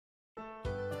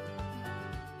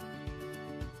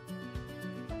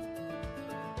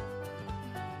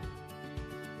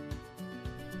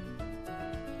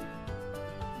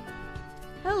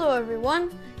Hello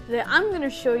everyone, today I'm going to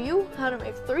show you how to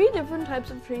make 3 different types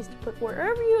of trees to put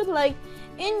wherever you would like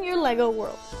in your Lego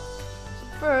world. So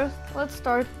first, let's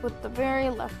start with the very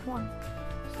left one.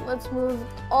 So let's move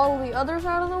all the others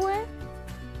out of the way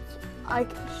so I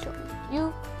can show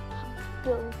you how to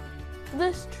build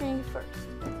this tree first.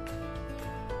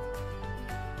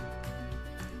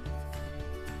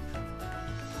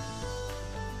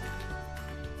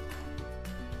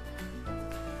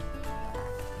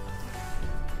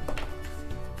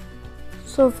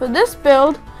 So for this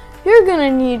build, you're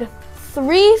gonna need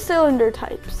 3 cylinder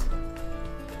types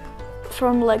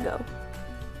from Lego.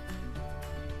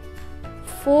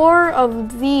 4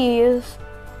 of these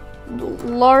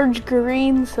large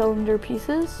green cylinder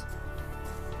pieces.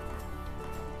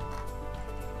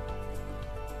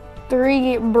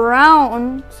 3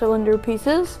 brown cylinder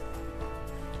pieces.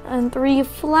 And 3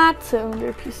 flat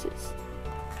cylinder pieces.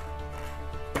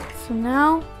 So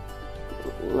now,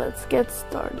 let's get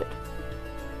started.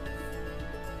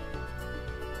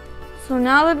 So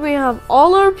now that we have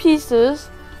all our pieces,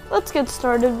 let's get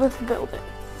started with building.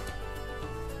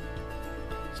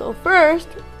 So first,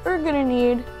 we're gonna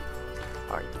need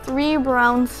our 3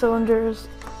 brown cylinders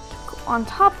to go on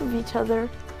top of each other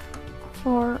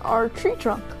for our tree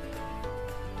trunk.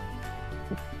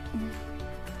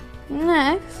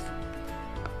 Next,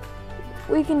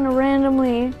 we can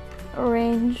randomly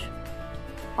arrange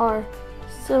our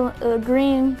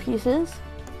green pieces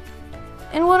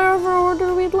in whatever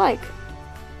order we'd like.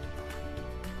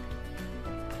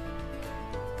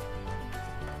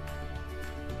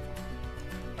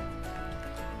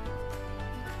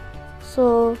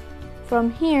 So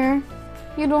from here,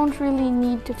 you don't really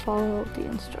need to follow the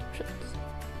instructions.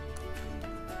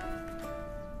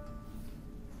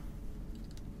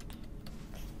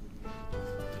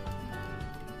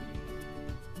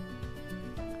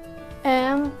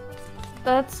 And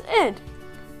that's it.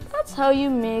 That's how you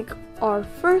make our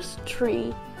first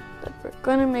tree that we're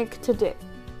gonna make today.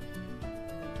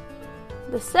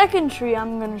 The second tree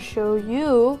I'm gonna show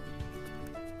you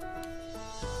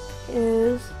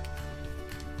is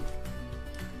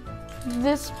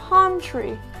this palm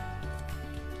tree.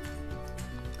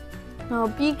 Now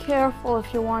be careful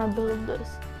if you want to build this.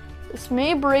 This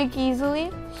may break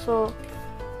easily, so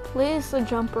place a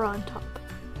jumper on top.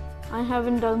 I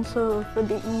haven't done so for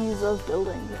the ease of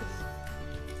building this.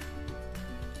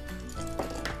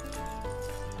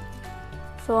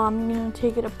 So I'm going to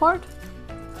take it apart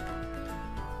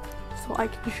so I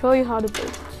can show you how to build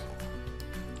it.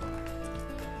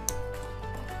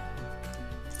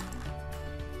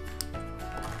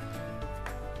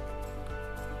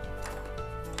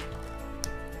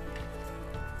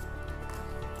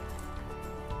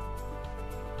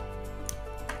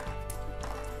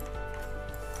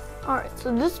 Alright,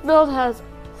 so this build has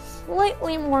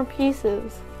slightly more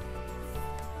pieces.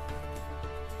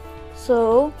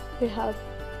 So we have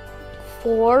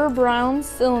 4 brown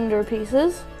cylinder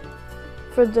pieces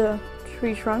for the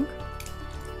tree trunk.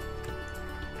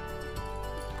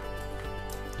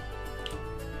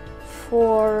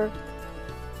 4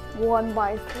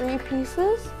 1x3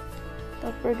 pieces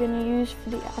that we're going to use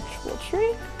for the actual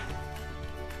tree.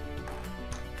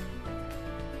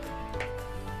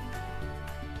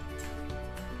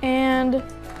 And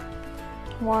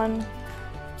 1,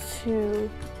 2,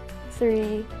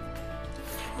 3,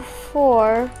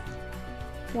 4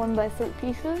 1x3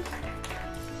 pieces.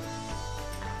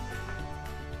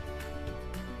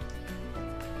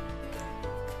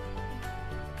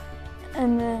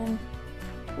 And then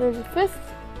there's a 5th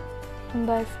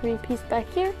 1x3 piece back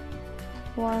here.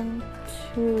 1,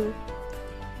 2,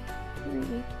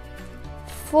 3,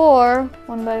 4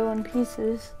 1x1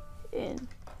 pieces in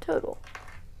total.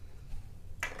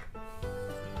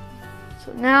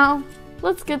 So now,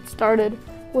 let's get started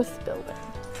with building.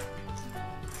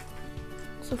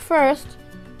 So first,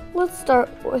 let's start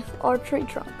with our tree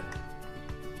trunk.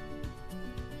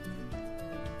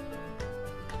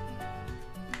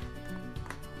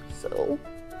 So,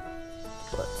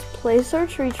 let's place our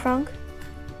tree trunk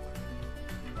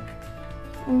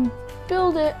and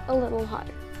build it a little higher.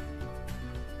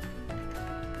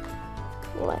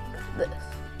 Like this.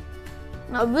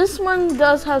 Now this one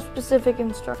does have specific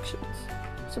instructions,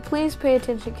 so please pay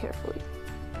attention carefully.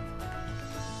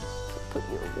 So put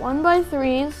your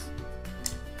 1x3s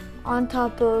on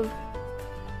top of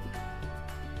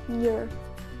your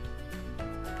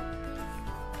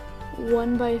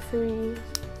 1x3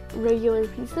 regular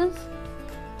pieces.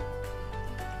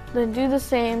 Then do the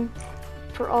same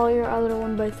for all your other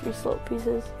 1x3 slope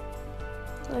pieces,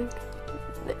 like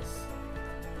this.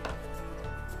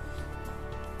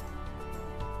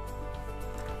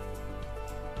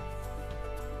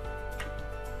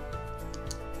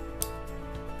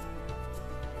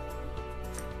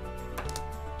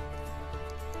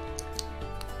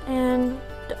 And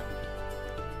done.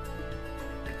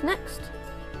 Next,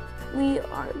 we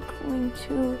are going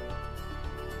to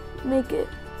make it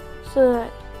so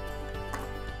that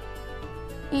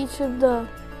each of the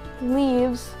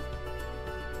leaves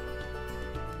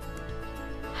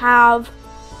have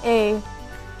a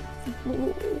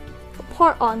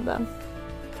part on them.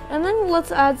 And then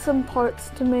let's add some parts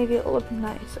to make it look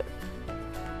nicer,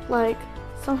 like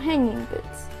some hanging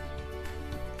bits.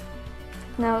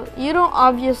 Now, you don't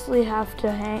obviously have to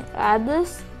add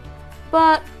this,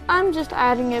 but I'm just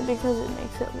adding it because it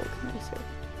makes it look nicer.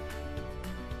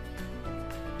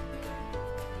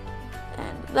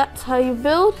 And that's how you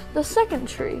build the second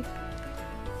tree.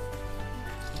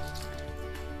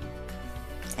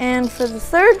 And for the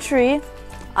third tree,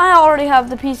 I already have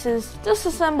the pieces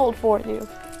disassembled for you,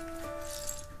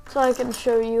 so I can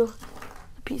show you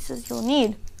the pieces you'll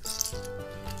need.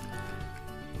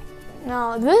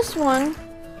 Now this one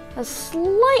has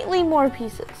slightly more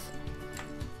pieces.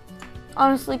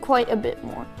 Honestly, quite a bit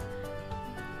more.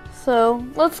 So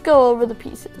let's go over the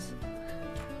pieces.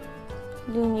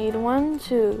 You need 1,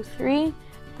 2, 3,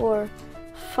 4,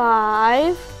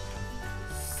 5,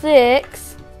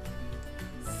 6,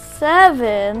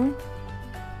 7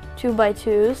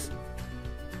 2x2s.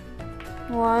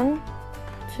 1,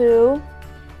 2,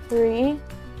 3,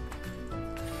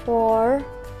 4,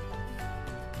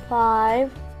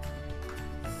 5,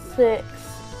 6,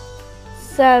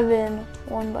 7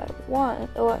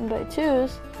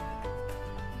 1x2s.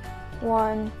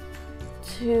 1,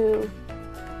 2,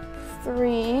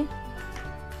 3,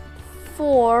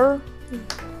 4,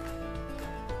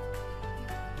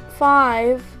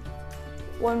 5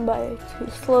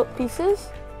 1x2 slope pieces.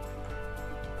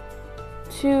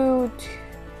 2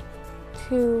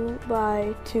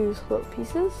 2x2 slope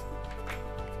pieces,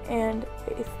 and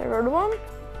a third one,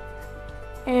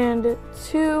 and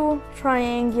 2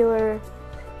 triangular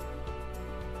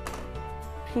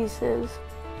pieces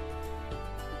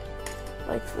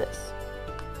like this.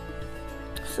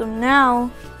 So now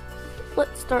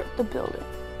let's start the building.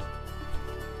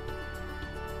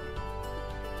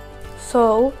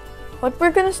 So what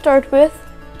we're going to start with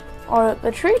are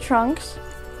the tree trunks,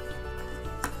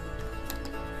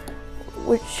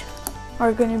 which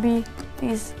are going to be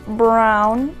these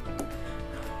brown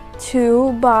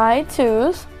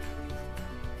 2x2s.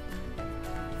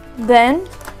 Then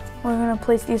we're going to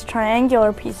place these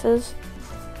triangular pieces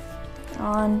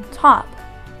on top,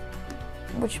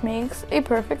 which makes a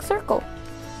perfect circle.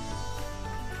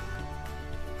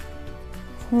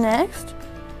 Next,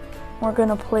 we're going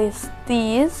to place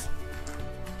these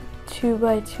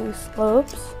 2x2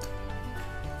 slopes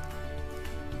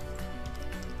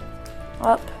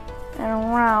up and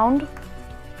around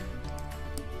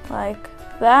like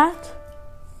that,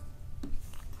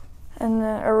 and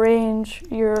then arrange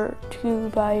your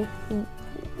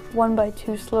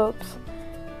 1x2 slopes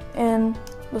in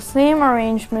the same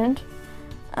arrangement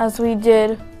as we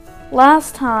did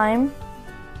last time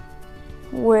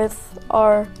with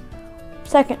our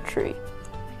second tree.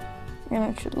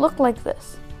 And it should look like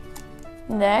this.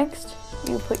 Next,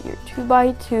 you put your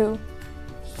 2x2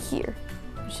 here,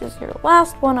 which is your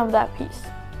last one of that piece.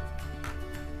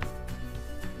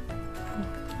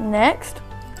 Next,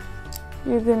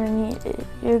 you're gonna need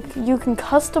it. You can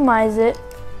customize it.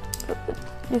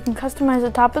 You can customize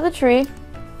the top of the tree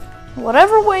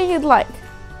whatever way you'd like.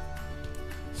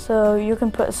 So you can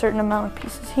put a certain amount of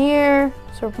pieces here,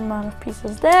 a certain amount of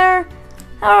pieces there,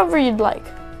 however you'd like.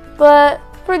 But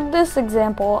for this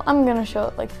example, I'm gonna show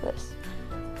it like this.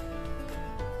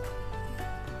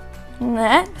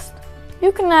 Next,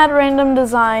 you can add random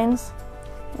designs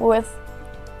with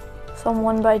some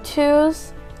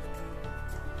 1x2s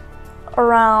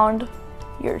around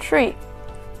your tree.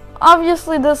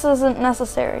 Obviously this isn't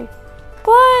necessary,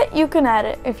 but you can add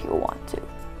it if you want to.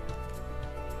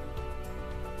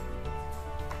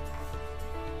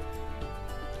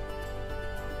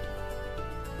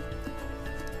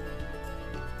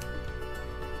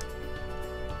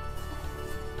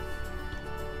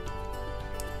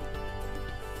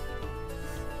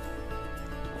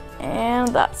 And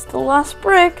that's the last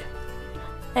brick.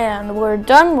 And we're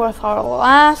done with our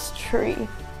last tree.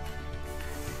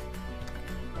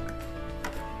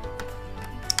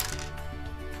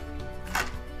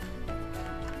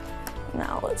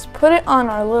 Now let's put it on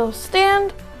our little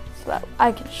stand so that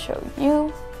I can show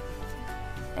you.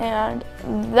 And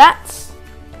that's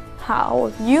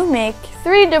how you make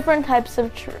 3 different types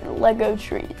of Lego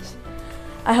trees.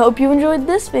 I hope you enjoyed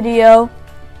this video.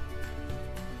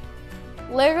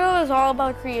 Lego is all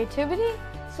about creativity,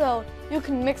 so you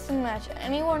can mix and match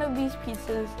any one of these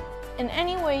pieces in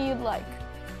any way you'd like.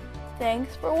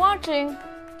 Thanks for watching.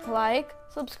 Like,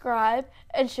 subscribe,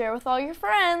 and share with all your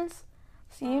friends.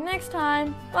 See you next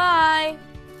time. Bye!